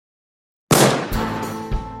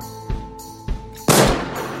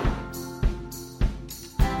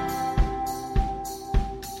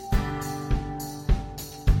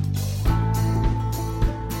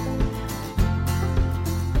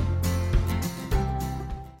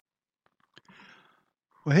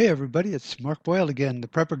Well, hey everybody, it's Mark Boyle again, the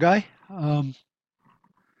prepper guy. I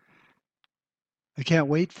can't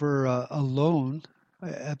wait for Alone,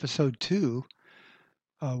 episode two.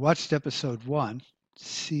 Watched episode one.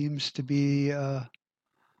 Seems to be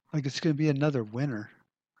like it's going to be another winner,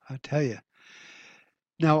 I tell you.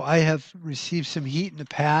 Now, I have received some heat in the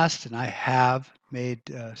past, and I have made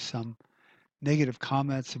some negative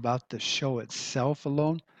comments about the show itself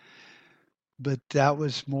alone, but that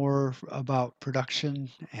was more about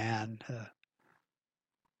production and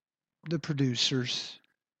the producers,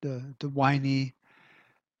 the whiny.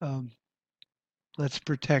 Um, let's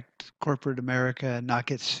protect corporate America and not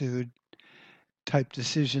get sued type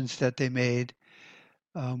decisions that they made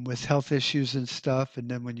with health issues and stuff.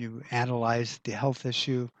 And then when you analyze the health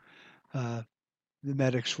issue, uh, the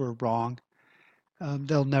medics were wrong.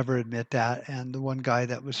 They'll never admit that. And the one guy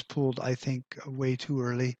that was pulled, I think, way too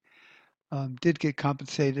early did get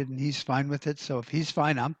compensated and he's fine with it. So if he's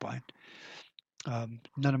fine, I'm fine.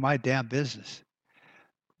 None of my damn business.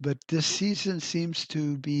 But this season seems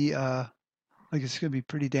to be like it's going to be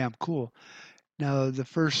pretty damn cool. Now, the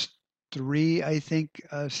first three, I think,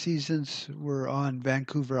 seasons were on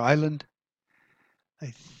Vancouver Island.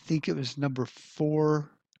 I think it was number four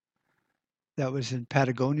that was in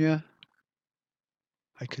Patagonia.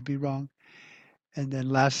 I could be wrong. And then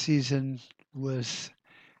last season was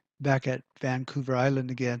back at Vancouver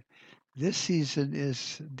Island again. This season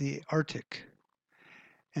is the Arctic.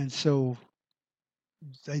 And so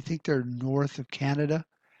I think they're north of Canada,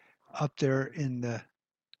 up there in the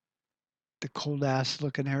cold ass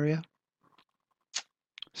looking area.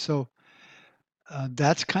 So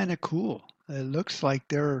that's kind of cool. It looks like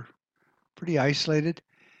they're pretty isolated.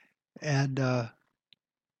 And the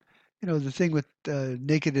thing with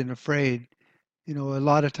Naked and Afraid, a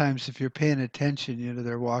lot of times if you're paying attention,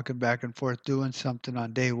 they're walking back and forth doing something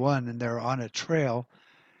on day one and they're on a trail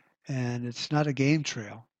and it's not a game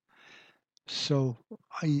trail. So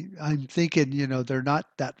I'm thinking, they're not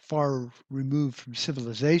that far removed from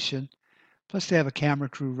civilization. Plus they have a camera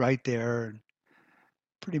crew right there and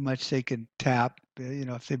pretty much they can tap,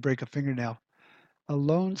 if they break a fingernail.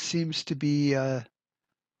 Alone seems to be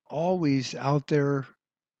always out there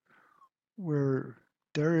where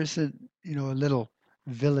there isn't, a little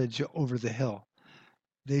village over the hill.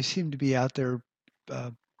 They seem to be out there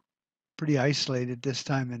uh, pretty isolated this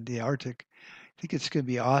time in the Arctic. I think it's going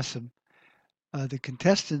to be awesome. The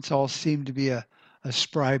contestants all seem to be a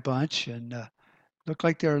spry bunch and look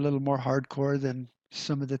like they're a little more hardcore than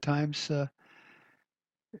some of the times,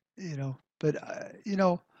 But,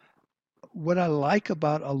 what I like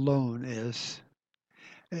about Alone is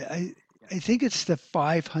I, I think it's the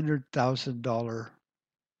 $500,000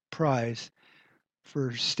 prize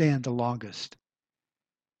for staying the longest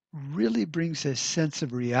really brings a sense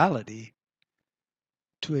of reality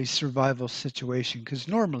to a survival situation. Because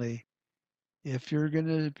normally, if you're going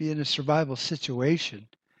to be in a survival situation,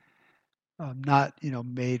 not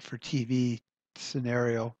made for TV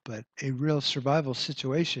scenario, but a real survival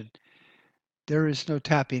situation, there is no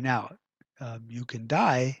tapping out. You can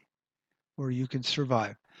die or you can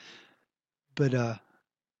survive, but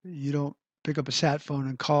you don't pick up a sat phone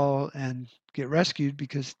and call and get rescued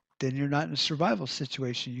because then you're not in a survival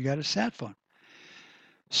situation. You got a sat phone.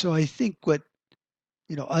 So I think what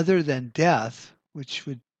other than death, which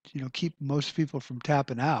would, keep most people from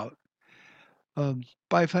tapping out, um,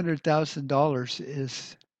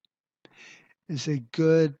 $500,000 is a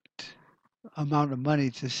good amount of money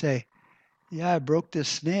to say, yeah, I broke this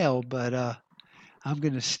snail, but I'm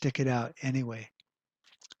going to stick it out anyway.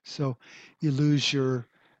 So you lose your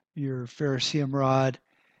ferrocerium rod.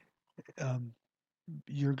 Um,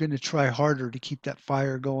 you're going to try harder to keep that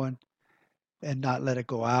fire going and not let it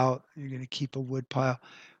go out. You're going to keep a wood pile.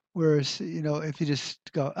 Whereas, if you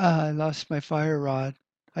just go, I lost my fire rod,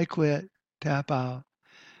 I quit, tap out.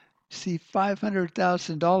 See,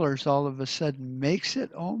 $500,000 all of a sudden makes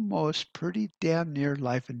it almost pretty damn near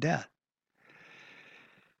life and death.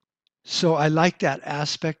 So I like that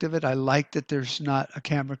aspect of it. I like that there's not a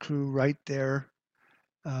camera crew right there.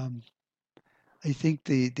 Um, I think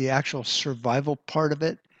the actual survival part of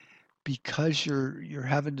it, because you're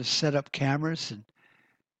having to set up cameras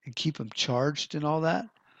and keep them charged and all that,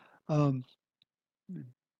 um,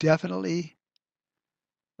 definitely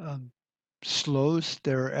um, slows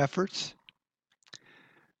their efforts.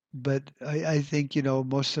 But I think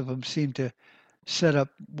most of them seem to set up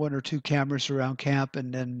one or two cameras around camp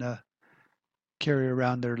and then carry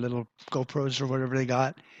around their little GoPros or whatever they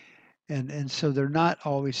got, and so they're not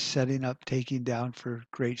always setting up, taking down for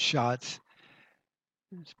great shots,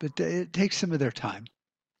 but it takes some of their time,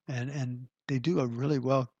 and they do a really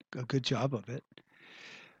a good job of it.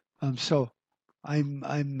 So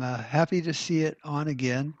I'm happy to see it on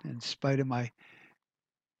again, in spite of my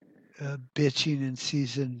bitching in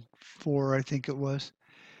season 4, I think it was,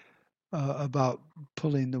 about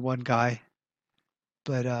pulling the one guy.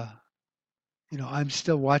 But I'm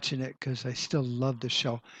still watching it because I still love the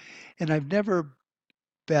show, and I've never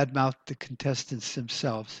badmouthed the contestants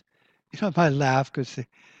themselves. I might laugh because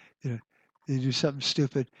you know they do something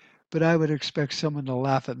stupid, but I would expect someone to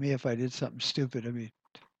laugh at me if I did something stupid. I mean,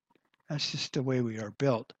 that's just the way we are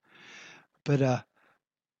built. But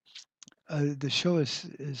the show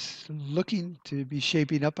is looking to be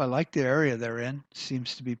shaping up. I like the area they're in.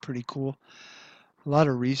 Seems to be pretty cool. A lot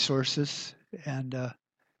of resources, and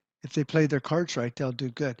if they play their cards right, they'll do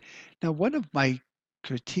good. Now, one of my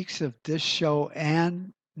critiques of this show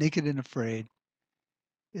and Naked and Afraid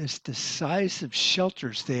is the size of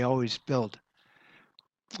shelters they always build.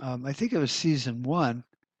 I think it was season 1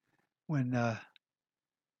 when I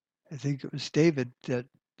think it was David that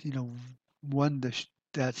you know won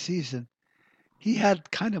that season. He had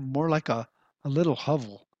kind of more like a little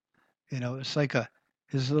hovel. It's like a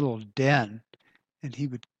his little den, and he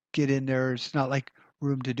would get in there. It's not like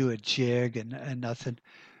room to do a jig and nothing,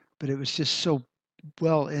 but it was just so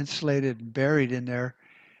well insulated and buried in there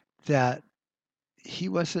that he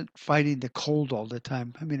wasn't fighting the cold all the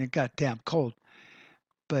time. I mean, it got damn cold,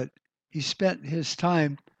 but he spent his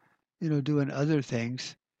time, doing other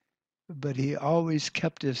things. But he always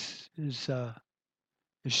kept his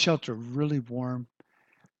shelter really warm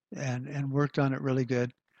and worked on it really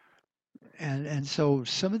good. And so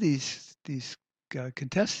some of these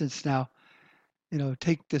contestants now,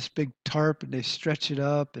 take this big tarp and they stretch it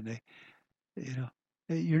up and you know,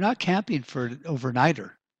 you're not camping for an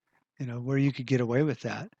overnighter, where you could get away with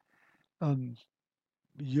that. Um,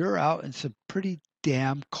 you're out in some pretty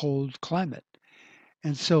damn cold climate.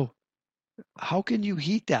 And so how can you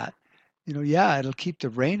heat that? Yeah, it'll keep the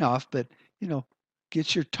rain off, but, you know,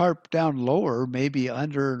 get your tarp down lower, maybe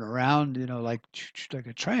under and around, like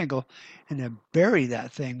a triangle, and then bury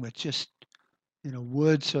that thing with just,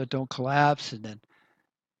 wood so it don't collapse, and then,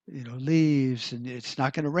 leaves, and it's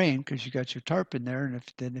not going to rain because you got your tarp in there.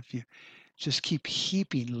 And if you just keep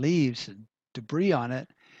heaping leaves and debris on it,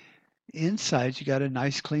 inside you got a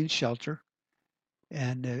nice clean shelter.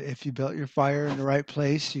 And if you built your fire in the right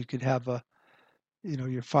place, you could have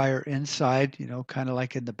your fire inside, kind of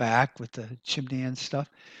like in the back with the chimney and stuff.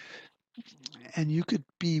 And you could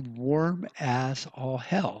be warm as all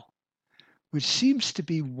hell, which seems to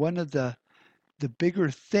be one of the bigger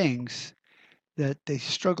things that they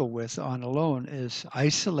struggle with on Alone is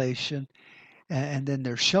isolation, and then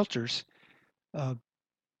their shelters uh,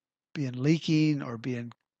 being leaking or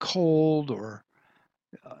being cold, or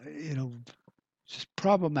you know just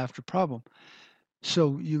problem after problem.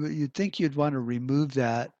 So you'd think you'd want to remove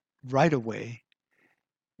that right away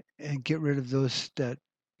and get rid of those that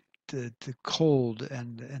the cold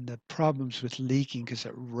and the problems with leaking, because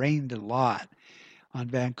it rained a lot on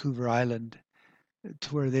Vancouver Island,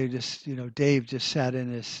 to where they just, Dave just sat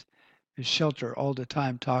in his shelter all the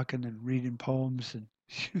time talking and reading poems, and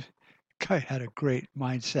guy had a great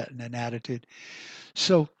mindset and an attitude.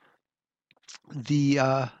 So the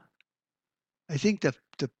I think the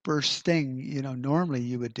first thing, normally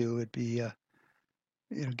you would do would be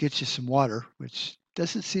get you some water, which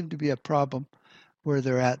doesn't seem to be a problem where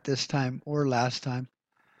they're at this time or last time.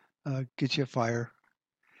 Get you a fire,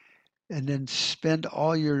 and then spend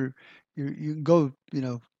all you can go,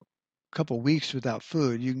 a couple of weeks without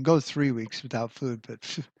food. You can go 3 weeks without food,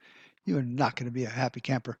 but you're not going to be a happy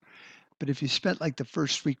camper. But if you spent like the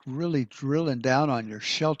first week really drilling down on your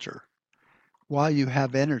shelter while you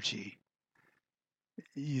have energy,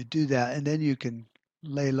 you do that, and then you can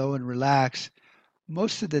lay low and relax.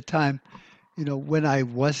 Most of the time, when I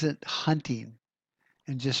wasn't hunting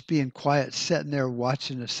and just being quiet, sitting there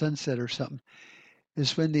watching the sunset or something,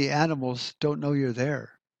 is when the animals don't know you're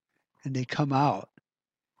there and they come out.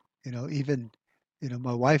 Even,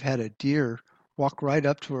 my wife had a deer walk right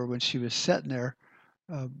up to her when she was sitting there,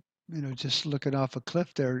 just looking off a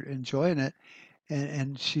cliff there, enjoying it.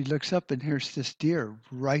 And she looks up and here's this deer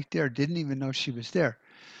right there, didn't even know she was there.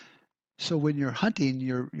 So when you're hunting,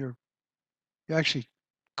 you're actually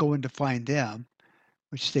going to find them,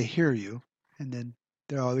 which they hear you, and then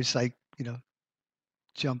they're always like,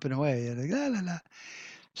 jumping away and like, la, la, la.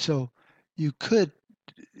 So you could,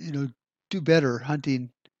 you know, do better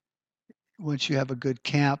hunting once you have a good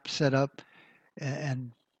camp set up,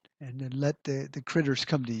 and then let the critters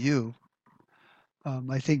come to you.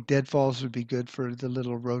 I think deadfalls would be good for the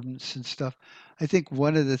little rodents and stuff. I think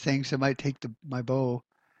one of the things I might take my bow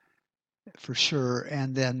for sure,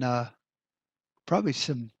 and then probably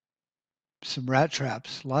some. some rat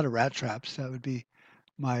traps, a lot of rat traps. That would be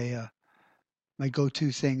my my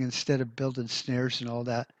go-to thing instead of building snares and all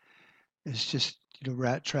that. Is just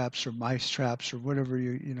rat traps or mice traps or whatever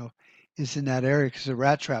is in that area because a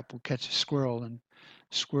rat trap will catch a squirrel and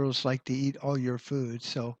squirrels like to eat all your food,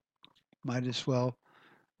 so might as well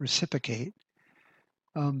reciprocate.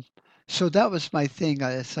 Um, so that was my thing.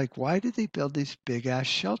 It's like, why did they build these big ass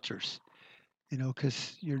shelters?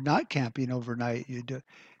 Because you're not camping overnight.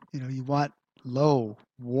 You want low,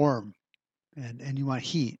 warm, and you want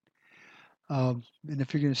heat. And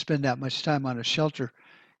if you're going to spend that much time on a shelter,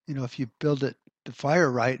 if you build it the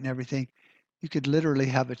fire right and everything, you could literally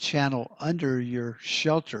have a channel under your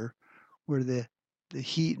shelter where the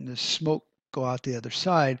heat and the smoke go out the other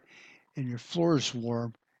side and your floor is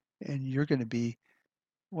warm and you're going to be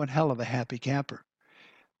one hell of a happy camper.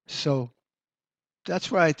 So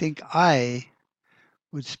that's where I think I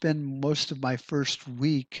would spend most of my first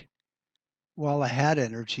week while I had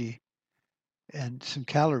energy and some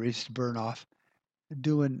calories to burn off,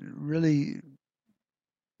 doing really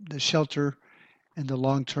the shelter and the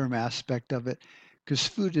long-term aspect of it, because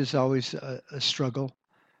food is always a struggle.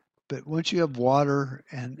 But once you have water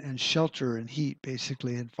and shelter and heat,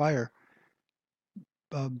 basically, and fire,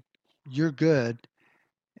 um, you're good.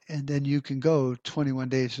 And then you can go 21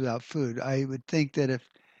 days without food. I would think that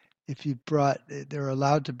if you brought, they're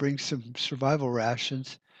allowed to bring some survival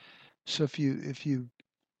rations. So if you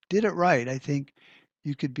did it right, I think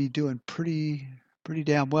you could be doing pretty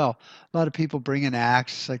damn well. A lot of people bring an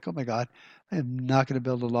axe. It's like, oh my God, I am not going to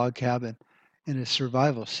build a log cabin in a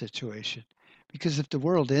survival situation because if the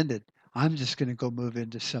world ended, I'm just going to go move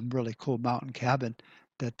into some really cool mountain cabin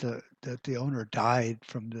that the owner died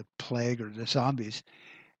from the plague or the zombies,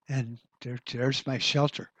 and there's my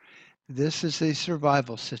shelter. This is a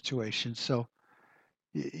survival situation, so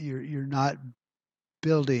you're not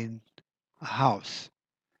building a house.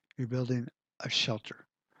 You're building a shelter.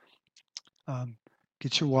 Um,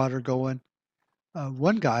 get your water going.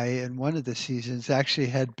 One guy in one of the seasons actually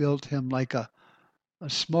had built him like a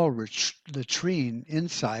small latrine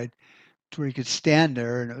inside to where he could stand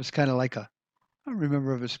there, and it was kind of like I don't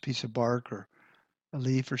remember if it was a piece of bark or a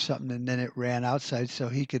leaf or something, and then it ran outside so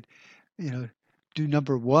he could, you know, do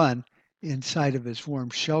number one inside of his warm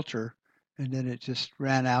shelter, and then it just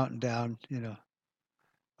ran out and down,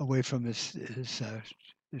 away from his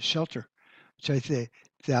shelter, which I think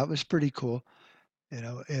that was pretty cool.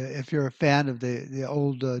 If you're a fan of the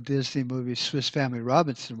old Disney movie Swiss Family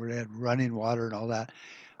Robinson, where they had running water and all that,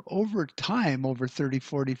 over time, over 30,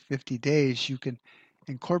 40, 50 days, you can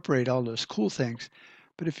incorporate all those cool things.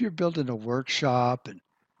 But if you're building a workshop and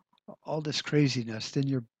all this craziness, then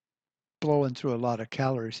you're blowing through a lot of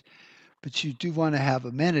calories. But you do want to have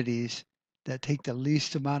amenities that take the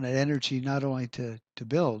least amount of energy, not only to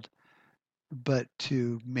build, but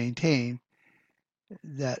to maintain,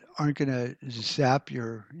 that aren't going to zap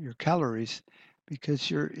your calories because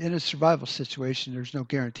you're in a survival situation. There's no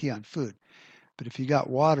guarantee on food. But if you got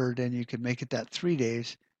water, then you can make it that 3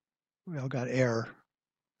 days. We all got air,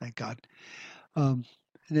 thank God. Um,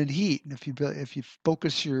 and then heat. And if you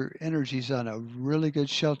focus your energies on a really good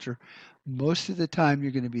shelter, most of the time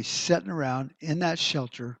you're going to be sitting around in that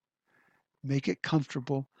shelter, make it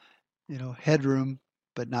comfortable, headroom,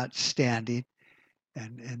 but not standing,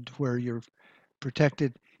 and where you're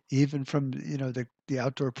protected even from the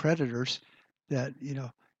outdoor predators that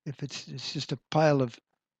if it's just a pile of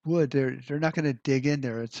wood, they're not going to dig in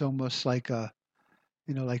there. It's almost like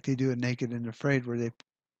like they do in Naked and Afraid, where they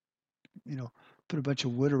you know put a bunch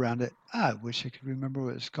of wood around it. I wish I could remember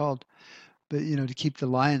what it's called, but to keep the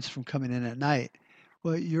lions from coming in at night.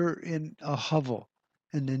 Well, you're in a hovel,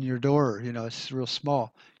 and then your door, it's real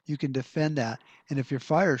small. You can defend that, and if your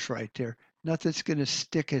fire's right there, nothing's going to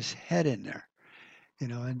stick his head in there.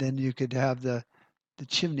 And then you could have the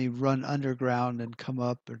chimney run underground and come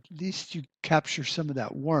up, or at least you capture some of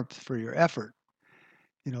that warmth for your effort,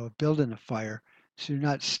 of building a fire. So you're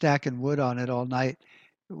not stacking wood on it all night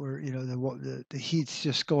where, the heat's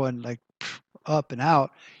just going like up and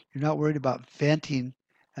out. You're not worried about venting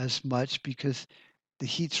as much because the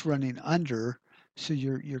heat's running under. So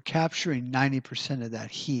you're capturing 90% of that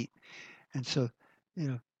heat. And so, you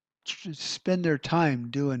know, spend their time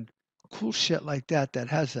doing cool shit like that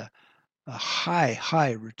has a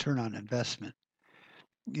high return on investment,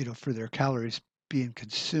 for their calories being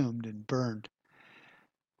consumed and burned.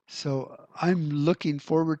 So I'm looking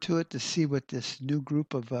forward to it to see what this new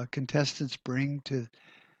group of contestants bring to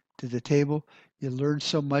the table. You learn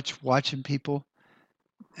so much watching people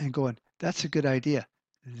and going, that's a good idea.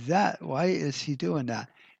 Why is he doing that?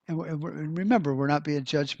 And remember, we're not being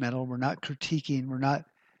judgmental. We're not critiquing. We're not,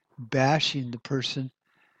 bashing the person,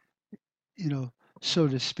 you know, so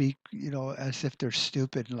to speak, as if they're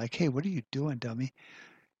stupid and like, hey, what are you doing, dummy?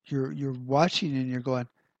 You're watching and you're going,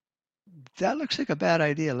 that looks like a bad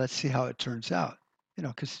idea. Let's see how it turns out.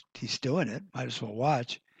 Because he's doing it, might as well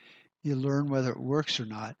watch. You learn whether it works or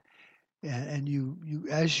not. And you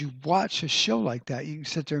as you watch a show like that, you can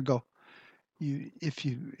sit there and go, if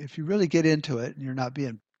you really get into it and you're not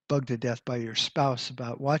being bugged to death by your spouse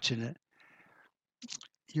about watching it,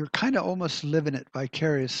 you're kind of almost living it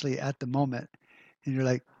vicariously at the moment. And you're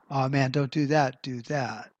like, oh man, don't do that, do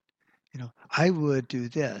that. I would do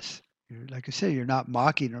this. Like I say, you're not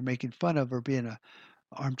mocking or making fun of or being a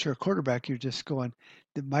armchair quarterback. You're just going,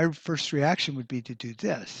 my first reaction would be to do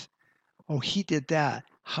this. Oh, he did that.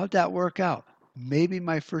 How'd that work out? Maybe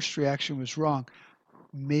my first reaction was wrong.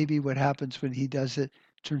 Maybe what happens when he does it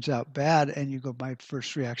turns out bad, and you go, my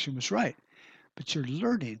first reaction was right. But you're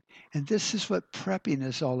learning. And this is what prepping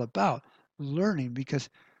is all about, learning, because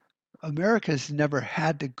America's never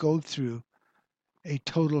had to go through a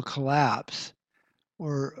total collapse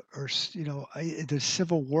or the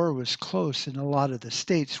Civil War was close in a lot of the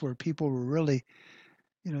states where people were really,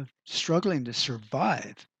 struggling to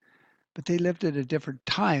survive. But they lived at a different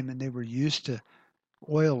time and they were used to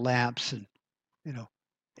oil lamps and, you know,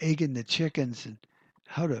 egging the chickens and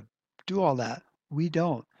how to do all that. We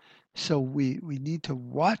don't. So we need to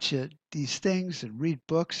watch these things and read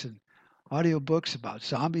books and audiobooks about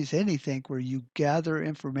zombies, anything where you gather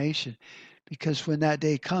information. Because when that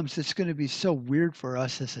day comes, it's going to be so weird for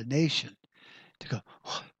us as a nation to go,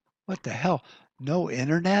 what the hell? No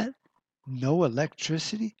internet? No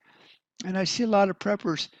electricity? And I see a lot of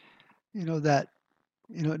preppers, that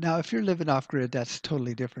now if you're living off grid, that's a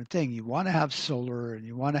totally different thing. You want to have solar and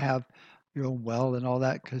you want to have your own well and all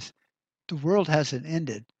that because the world hasn't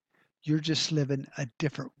ended. You're just living a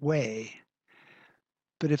different way.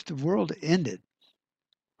 But if the world ended,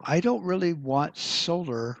 I don't really want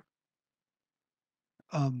solar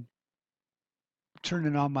um,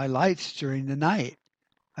 turning on my lights during the night.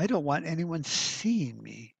 I don't want anyone seeing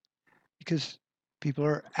me because people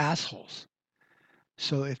are assholes.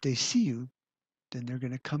 So if they see you, then they're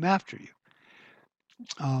going to come after you.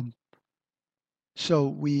 Um, so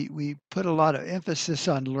we put a lot of emphasis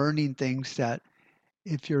on learning things that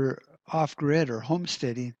if you're off grid or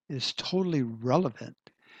homesteading is totally relevant.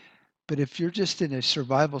 But if you're just in a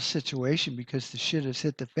survival situation because the shit has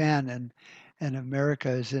hit the fan and America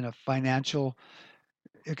is in a financial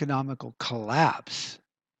economical collapse,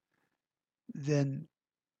 then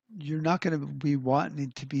you're not going to be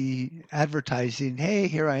wanting to be advertising, hey,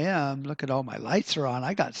 here I am, look at all my lights are on,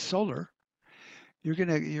 I got solar. You're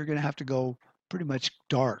gonna have to go pretty much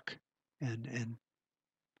dark and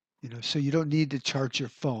so you don't need to charge your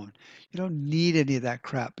phone. You don't need any of that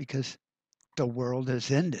crap because the world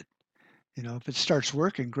has ended. If it starts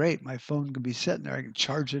working, great. My phone can be sitting there. I can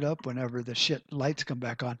charge it up whenever the shit lights come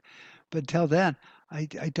back on. But until then, I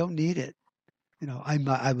don't need it.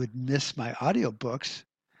 I would miss my audiobooks,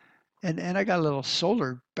 and I got a little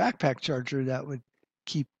solar backpack charger that would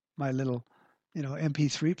keep my little,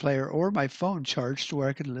 MP3 player or my phone charged to where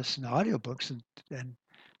I could listen to audiobooks and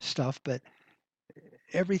stuff. But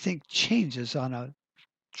everything changes on a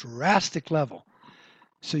drastic level.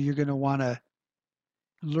 So you're going to want to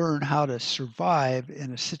learn how to survive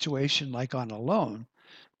in a situation like on a loan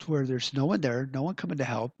to where there's no one there, no one coming to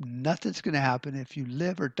help, nothing's going to happen. If you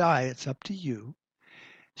live or die, it's up to you.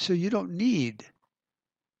 So you don't need,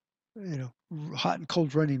 hot and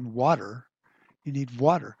cold running water. You need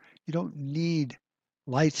water. You don't need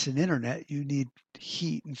lights and internet. You need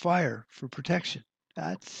heat and fire for protection.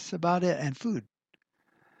 That's about it, and food.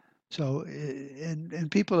 So, and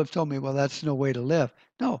people have told me, well, that's no way to live.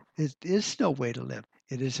 No, it is no way to live.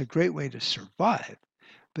 It is a great way to survive,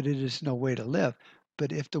 but it is no way to live.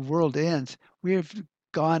 But if the world ends, we have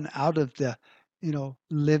gone out of the,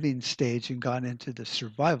 living stage and gone into the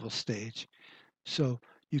survival stage. So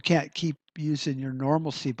you can't keep using your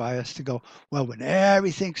normalcy bias to go, well, when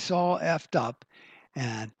everything's all effed up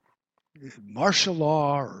and martial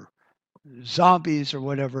law or zombies or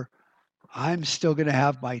whatever, I'm still going to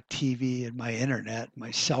have my TV and my internet,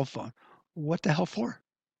 my cell phone. What the hell for?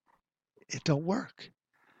 It don't work.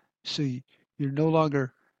 So you're no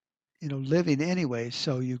longer, living anyway.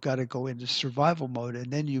 So you've got to go into survival mode,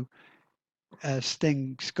 and then as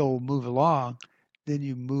things move along, then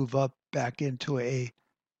you move up back into a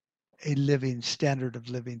living standard of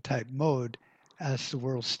living type mode as the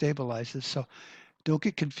world stabilizes. So don't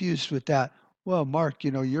get confused with that. Well, Mark,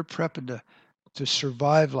 you're prepping to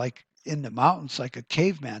survive like in the mountains like a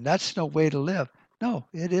caveman. That's no way to live. No,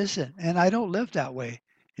 it isn't. And I don't live that way.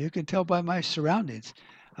 You can tell by my surroundings.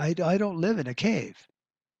 I don't live in a cave.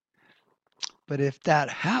 But if that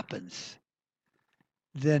happens,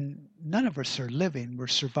 then none of us are living, we're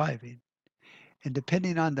surviving. And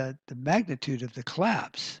depending on the magnitude of the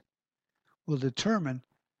collapse will determine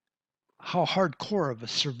how hardcore of a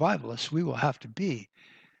survivalist we will have to be.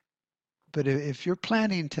 But if you're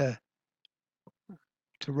planning to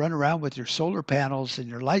run around with your solar panels and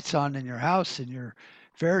your lights on in your house and your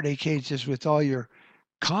Faraday cages with all your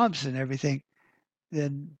comms and everything,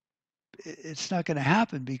 then it's not going to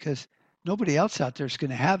happen because nobody else out there is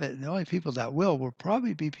going to have it. And the only people that will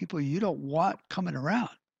probably be people you don't want coming around.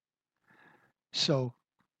 So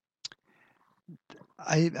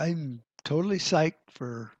I'm totally psyched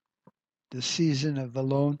for the season of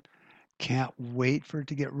Alone. Can't wait for it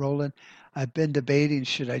to get rolling. I've been debating,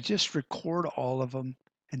 should I just record all of them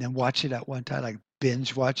and then watch it at one time, like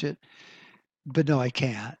binge watch it? But no, I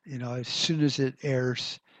can't. As soon as it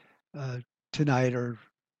airs uh, tonight or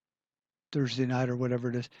Thursday night or whatever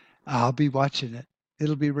it is, I'll be watching it.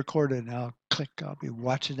 It'll be recorded and I'll click. I'll be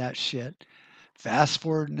watching that shit, fast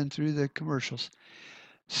forwarding and through the commercials.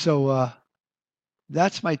 So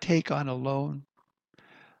that's my take on Alone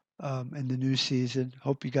in the new season.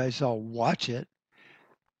 Hope you guys all watch it.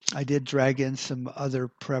 I did drag in some other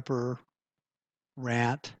prepper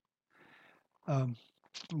rant. Um,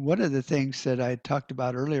 One of the things that I talked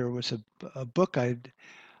about earlier was a book I'd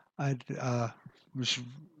was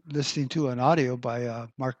listening to an audio by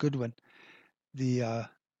Mark Goodwin, the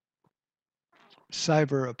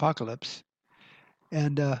Cyber Apocalypse,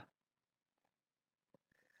 and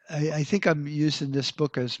I think I'm using this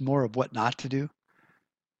book as more of what not to do.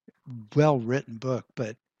 Well written book,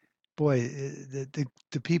 but boy,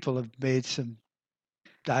 the people have made some,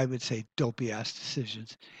 I would say, dopey ass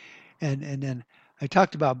decisions. And then I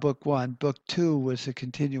talked about book one. Book two was a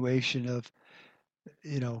continuation of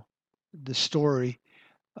you know the story.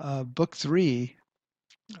 Book three,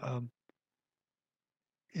 um,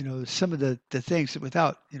 some of the things that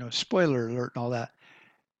without spoiler alert and all that,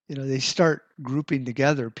 they start grouping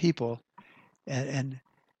together people, and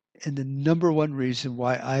and the number one reason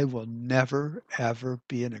why I will never ever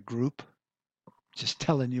be in a group, just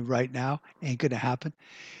telling you right now, ain't gonna happen,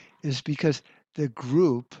 is because the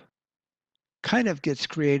group kind of gets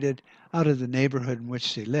created out of the neighborhood in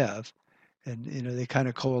which they live, and they kind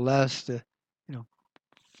of coalesce to you know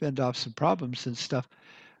fend off some problems and stuff,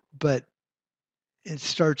 but it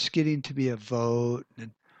starts getting to be a vote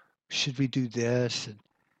and should we do this, and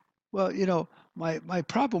well, my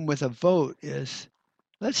problem with a vote is,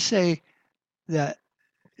 let's say that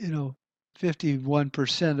you know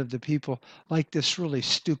 51% of the people like this really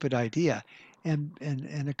stupid idea, and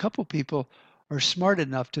a couple people are smart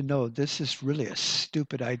enough to know this is really a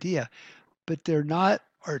stupid idea, but they're not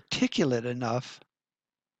articulate enough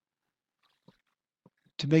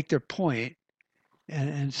to make their point,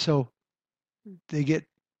 and so they get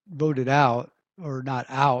voted out, or not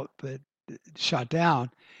out, but shot down.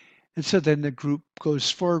 And so then the group goes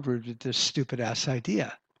forward with this stupid ass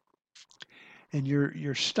idea, and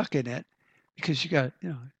you're stuck in it because you got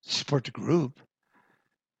support the group.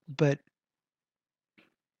 But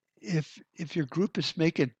if your group is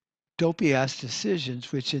making dopey ass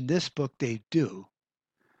decisions, which in this book they do,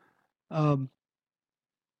 um,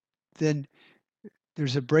 then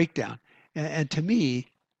there's a breakdown. And to me,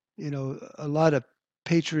 a lot of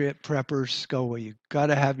patriot preppers go, well, you got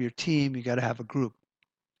to have your team, you got to have a group.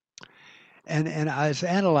 And I was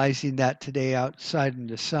analyzing that today outside in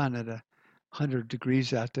the sun at 100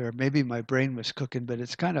 degrees out there. Maybe my brain was cooking, but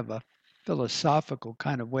it's kind of a philosophical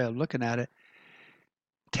kind of way of looking at it.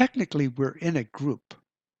 Technically, we're in a group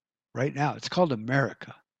right now. It's called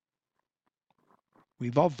America.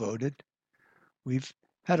 We've all voted. We've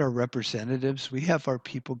had our representatives. We have our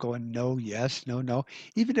people going no, yes, no, no.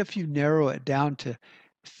 Even if you narrow it down to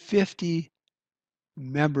 50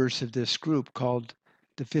 members of this group called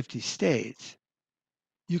the 50 states,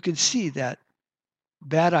 you can see that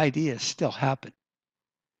bad ideas still happen.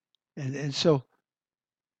 And so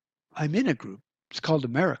I'm in a group. It's called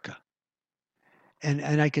America.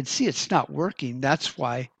 And I can see it's not working. That's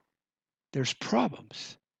why there's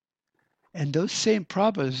problems. And those same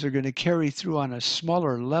problems are going to carry through on a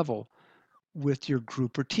smaller level with your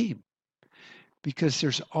group or team, because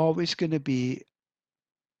there's always going to be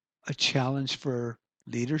a challenge for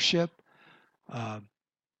leadership, uh,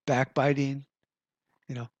 backbiting.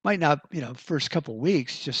 Might not, first couple of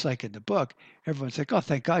weeks, just like in the book, everyone's like, oh,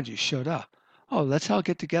 thank God you showed up. Oh, let's all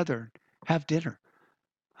get together and have dinner.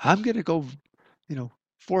 I'm going to go,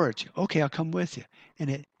 forage. Okay, I'll come with you. And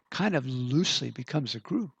it kind of loosely becomes a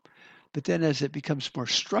group. But then as it becomes more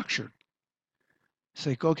structured, it's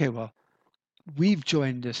like, okay, well, we've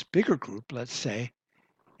joined this bigger group, let's say,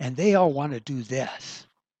 and they all want to do this.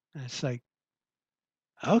 And it's like,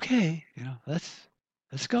 okay, let's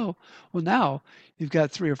go. Well, now you've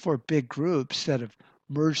got three or four big groups that have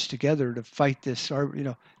merged together to fight this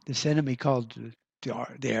enemy called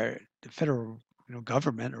the federal,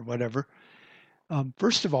 government or whatever.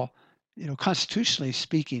 First of all, constitutionally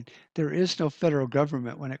speaking, there is no federal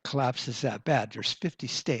government when it collapses that bad. There's 50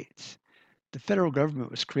 states. The federal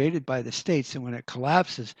government was created by the states, and when it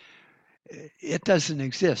collapses, it doesn't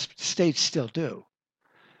exist. States still do.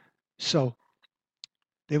 So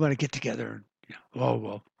they want to get together and, oh,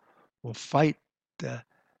 well, we'll fight the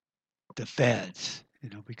the feds,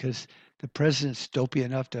 because the president's dopey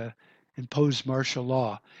enough to impose martial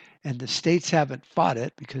law, and the states haven't fought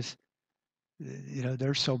it because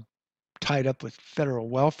they're so tied up with federal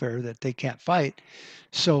welfare that they can't fight.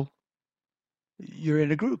 So you're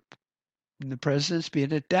in a group, and the president's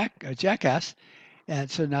being a jackass, and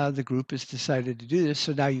so now the group has decided to do this.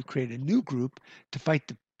 So now you create a new group to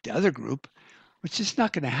fight the other group, which is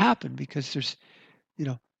not going to happen because you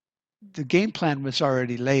know, the game plan was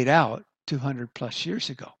already laid out 200 plus years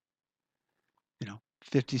ago.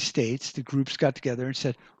 50 states, the groups got together and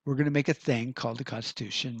said, we're going to make a thing called the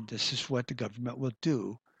Constitution. This is what the government will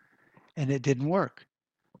do. And it didn't work.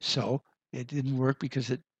 So it didn't work because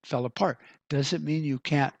it fell apart. Doesn't mean you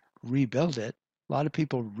can't rebuild it. A lot of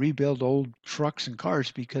people rebuild old trucks and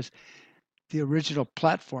cars because the original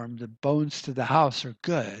platform, the bones to the house are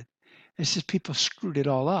good. It's just people screwed it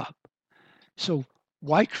all up. So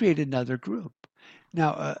why create another group?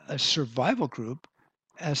 Now, a survival group,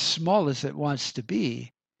 as small as it wants to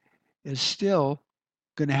be, is still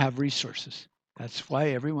going to have resources. That's why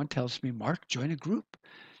everyone tells me, Mark, join a group.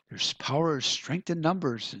 There's power, strength in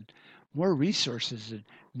numbers, and more resources, and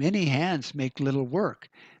many hands make little work.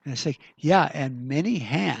 And I say, yeah, and many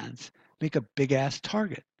hands make a big ass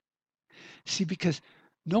target. See, because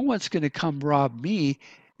no one's going to come rob me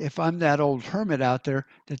if I'm that old hermit out there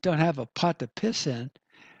that don't have a pot to piss in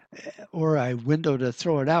or a window to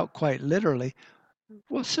throw it out, quite literally.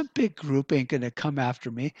 Well, some big group ain't going to come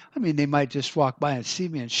after me. I mean, they might just walk by and see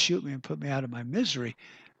me and shoot me and put me out of my misery,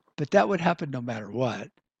 but that would happen no matter what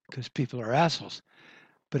because people are assholes.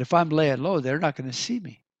 But if I'm laying low, they're not going to see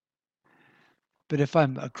me. But if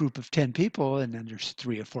I'm a group of 10 people and then there's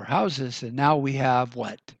 3 or 4 houses, and now we have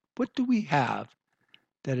what? What do we have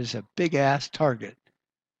that is a big ass target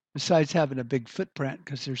besides having a big footprint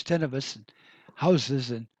because there's 10 of us and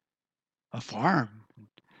houses and a farm, and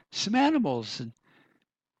some animals, and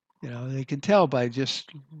they can tell by just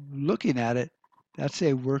looking at it, that's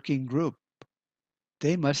a working group.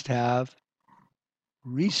 They must have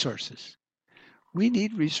resources. We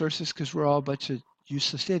need resources because we're all a bunch of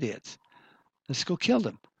useless idiots. Let's go kill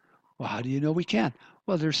them. Well, how do you know we can?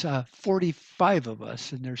 Well, there's 45 of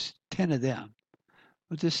us and there's 10 of them.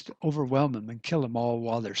 We'll just overwhelm them and kill them all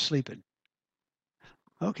while they're sleeping.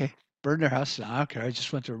 Okay, burn their house down. I don't care. I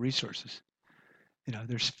just want their resources.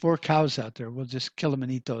 There's 4 cows out there. We'll just kill them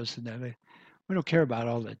and eat those. And then we don't care about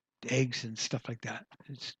all the eggs and stuff like that.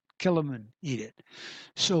 Just kill them and eat it.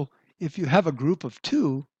 So if you have a group of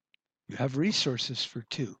 2, you have resources for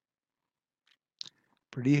 2.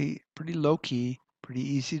 Pretty low key, pretty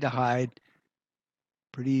easy to hide,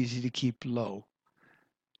 pretty easy to keep low.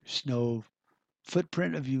 There's no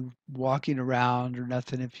footprint of you walking around or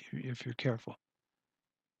nothing if you're careful.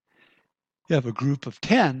 You have a group of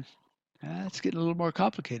 10, that's getting a little more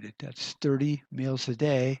complicated. That's 30 meals a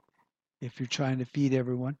day if you're trying to feed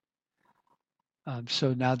everyone.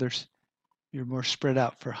 So now you're more spread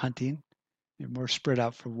out for hunting. You're more spread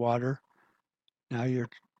out for water. Now you're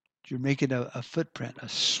making a footprint, a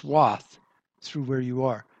swath through where you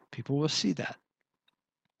are. People will see that.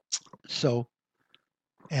 So,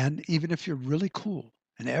 and even if you're really cool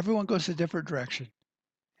and everyone goes a different direction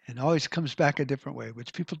and always comes back a different way,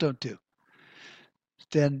 which people don't do,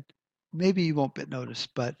 then maybe you won't get noticed,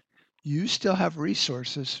 but you still have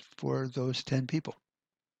resources for those 10 people.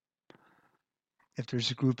 If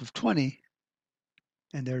there's a group of 20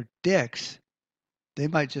 and they're dicks, they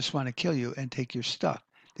might just want to kill you and take your stuff.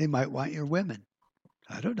 They might want your women.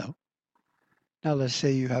 I don't know. Now let's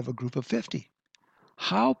say you have a group of 50.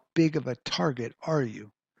 How big of a target are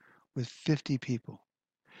you with 50 people?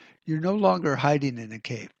 You're no longer hiding in a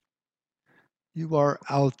cave. You are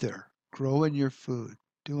out there growing your food,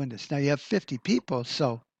 doing this. Now you have 50 people,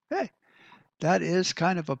 so hey, that is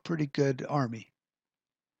kind of a pretty good army.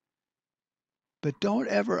 But don't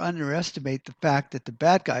ever underestimate the fact that the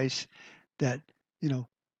bad guys that, the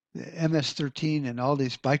MS-13 and all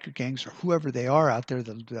these biker gangs or whoever they are out there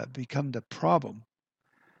that become the problem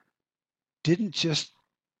didn't just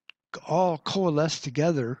all coalesce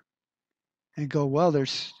together and go, well,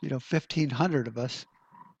 there's 1,500 of us.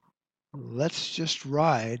 Let's just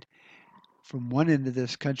ride from one end of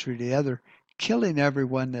this country to the other, killing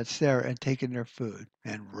everyone that's there and taking their food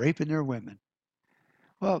and raping their women.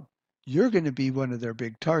 Well, you're going to be one of their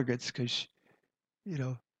big targets because you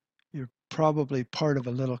know you're probably part of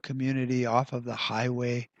a little community off of the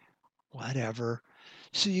highway, whatever.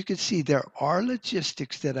 So you can see there are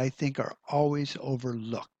logistics that I think are always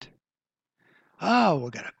overlooked. Oh, we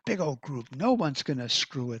got a big old group. No one's going to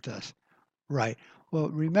screw with us. Right. Well,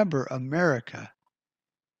 remember, America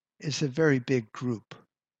is a very big group.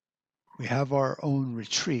 We have our own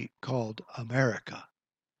retreat called America.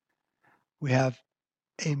 We have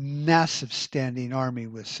a massive standing army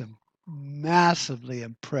with some massively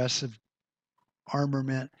impressive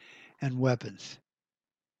armament and weapons.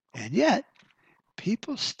 And yet,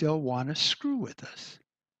 people still want to screw with us.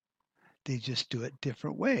 They just do it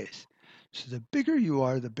different ways. So the bigger you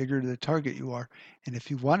are, the bigger the target you are. And if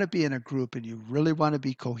you want to be in a group and you really want to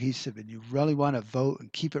be cohesive and you really want to vote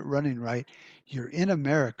and keep it running right, you're in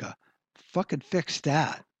America. Fucking fix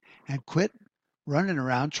that and quit running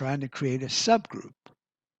around trying to create a subgroup.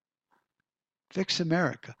 Fix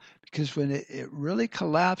America. Because when it really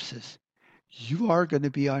collapses, you are going to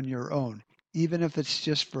be on your own, even if it's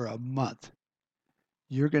just for a month.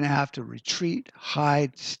 You're going to have to retreat,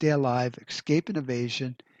 hide, stay alive, escape an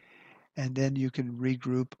invasion, and then you can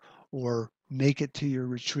regroup or make it to your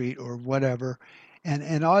retreat or whatever.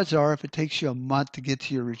 And odds are, if it takes you a month to get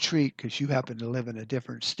to your retreat because you happen to live in a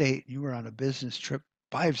different state, you were on a business trip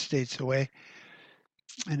 5 states away,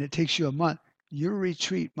 and it takes you a month, your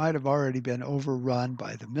retreat might have already been overrun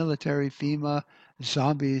by the military, FEMA,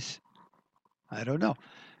 zombies. I don't know.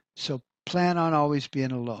 So plan on always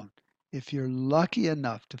being alone. If you're lucky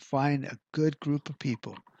enough to find a good group of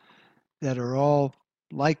people that are all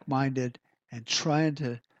like minded and trying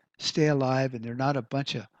to stay alive and they're not a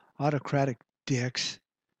bunch of autocratic dicks,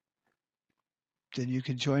 then you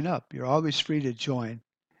can join up. You're always free to join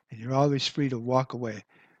and you're always free to walk away.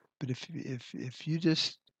 But if you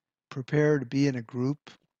just prepare to be in a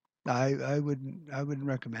group, I wouldn't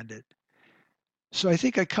recommend it. So I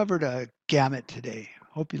think I covered a gamut today.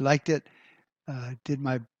 Hope you liked it. Did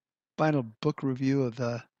my final book review of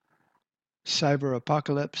the cyber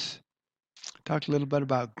apocalypse. Talked a little bit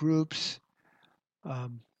about groups,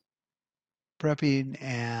 um, prepping,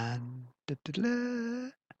 and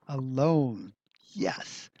alone.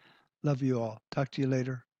 Yes. Love you all. Talk to you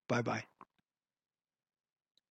later. Bye bye.